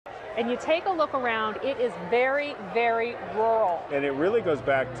and you take a look around, it is very, very rural. And it really goes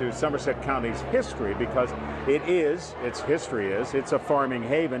back to Somerset County's history, because it's a farming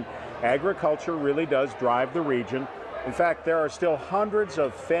haven. Agriculture really does drive the region. In fact, there are still hundreds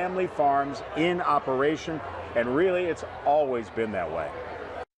of family farms in operation, and really it's always been that way.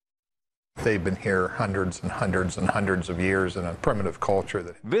 They've been here hundreds and hundreds and hundreds of years in a primitive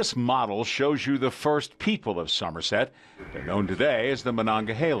culture. This model shows you the first people of Somerset. They're known today as the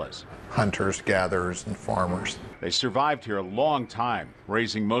Monongahelas. Hunters, gatherers, and farmers. They survived here a long time,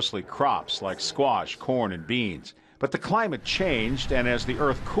 raising mostly crops like squash, corn, and beans. But the climate changed, and as the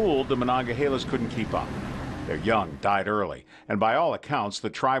earth cooled, the Monongahelas couldn't keep up. Their young died early, and by all accounts, the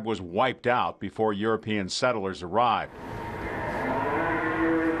tribe was wiped out before European settlers arrived.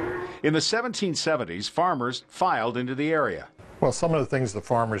 In the 1770s, farmers filed into the area. Well, some of the things the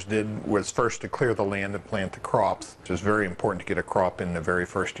farmers did was first to clear the land and plant the crops, which was very important to get a crop in the very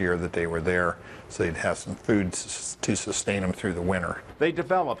first year that they were there, so they'd have some food to sustain them through the winter. They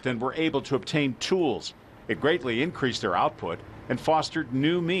developed and were able to obtain tools. It greatly increased their output and fostered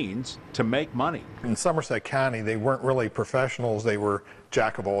new means to make money. In Somerset County, they weren't really professionals. They were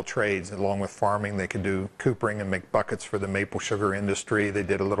jack of all trades. Along with farming, they could do coopering and make buckets for the maple sugar industry. They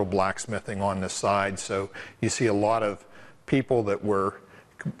did a little blacksmithing on the side. So you see a lot of people that were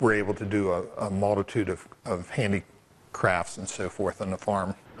able to do a multitude of handicrafts and so forth on the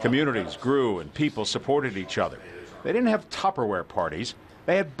farm. Communities grew and people supported each other. They didn't have Tupperware parties.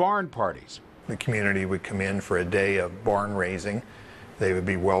 They had barn parties. The community would come in for a day of barn raising. They would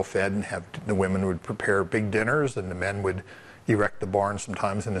be well fed, and the women would prepare big dinners, and the men would erect the barn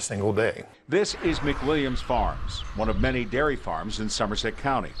sometimes in a single day. This is McWilliams Farms, one of many dairy farms in Somerset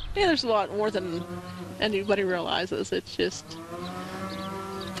County. Yeah, there's a lot more than anybody realizes. It's just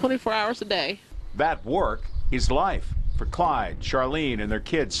 24 hours a day. That work is life for Clyde, Charlene, and their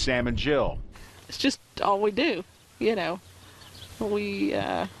kids, Sam and Jill. It's just all we do, you know.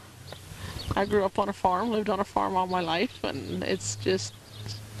 I grew up on a farm, lived on a farm all my life, and it's just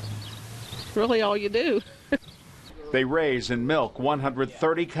really all you do. They raise and milk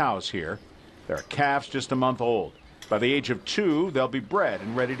 130 cows here. There are calves just a month old. By the age of 2, they'll be bred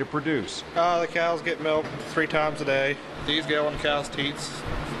and ready to produce. The cows get milked 3 times a day. These go on the cow's teats,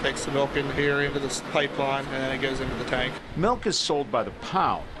 takes the milk into here, into this pipeline, and then it goes into the tank. Milk is sold by the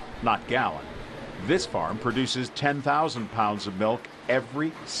pound, not gallon. This farm produces 10,000 pounds of milk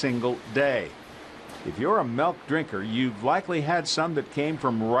every single day. If you're a milk drinker, you've likely had some that came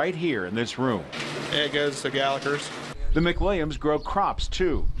from right here in this room. It goes to Gallagher's. The McWilliams grow crops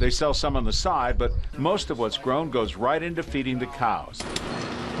too. They sell some on the side, but most of what's grown goes right into feeding the cows.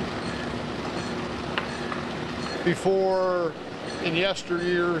 Before, in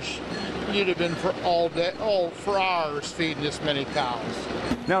yesteryears, you'd have been for hours feeding this many cows.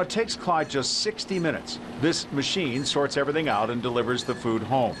 Now it takes Clyde just 60 minutes. This machine sorts everything out and delivers the food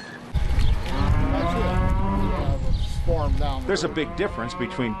home. There's a big difference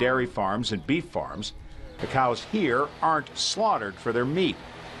between dairy farms and beef farms. The cows here aren't slaughtered for their meat.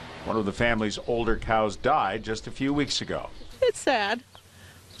 One of the family's older cows died just a few weeks ago. It's sad.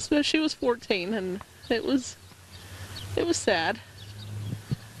 So she was 14, and it was sad.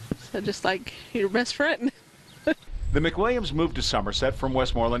 So just like your best friend. The McWilliams moved to Somerset from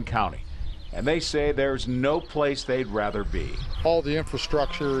Westmoreland County, and they say there's no place they'd rather be. All the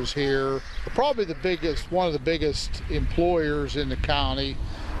infrastructure is here. Probably one of the biggest employers in the county,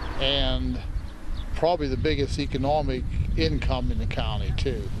 and probably the biggest economic income in the county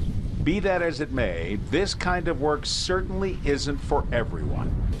too. Be that as it may, this kind of work certainly isn't for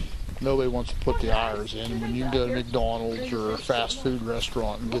everyone. Nobody wants to put the hours in when you can go to McDonald's or a fast food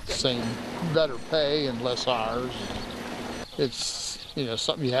restaurant and get the same, better pay and less hours. It's,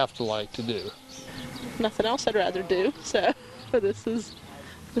 something you have to like to do. Nothing else I'd rather do, so this is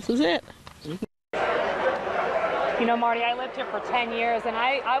it. You know, Marty, I lived here for 10 years, and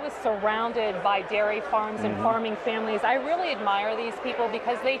I was surrounded by dairy farms and farming families. I really admire these people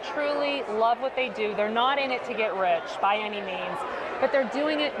because they truly love what they do. They're not in it to get rich by any means, but they're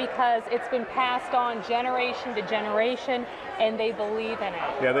doing it because it's been passed on generation to generation, and they believe in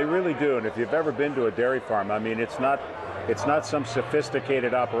it. Yeah, they really do. And if you've ever been to a dairy farm, I mean, it's not some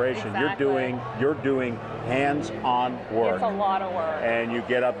sophisticated operation. Exactly. You're doing hands-on work. It's a lot of work. And you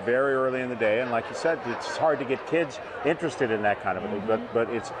get up very early in the day, and like you said, it's hard to get kids interested in that kind of a thing. But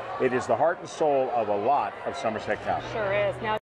it is the heart and soul of a lot of Somerset County. Sure is. Now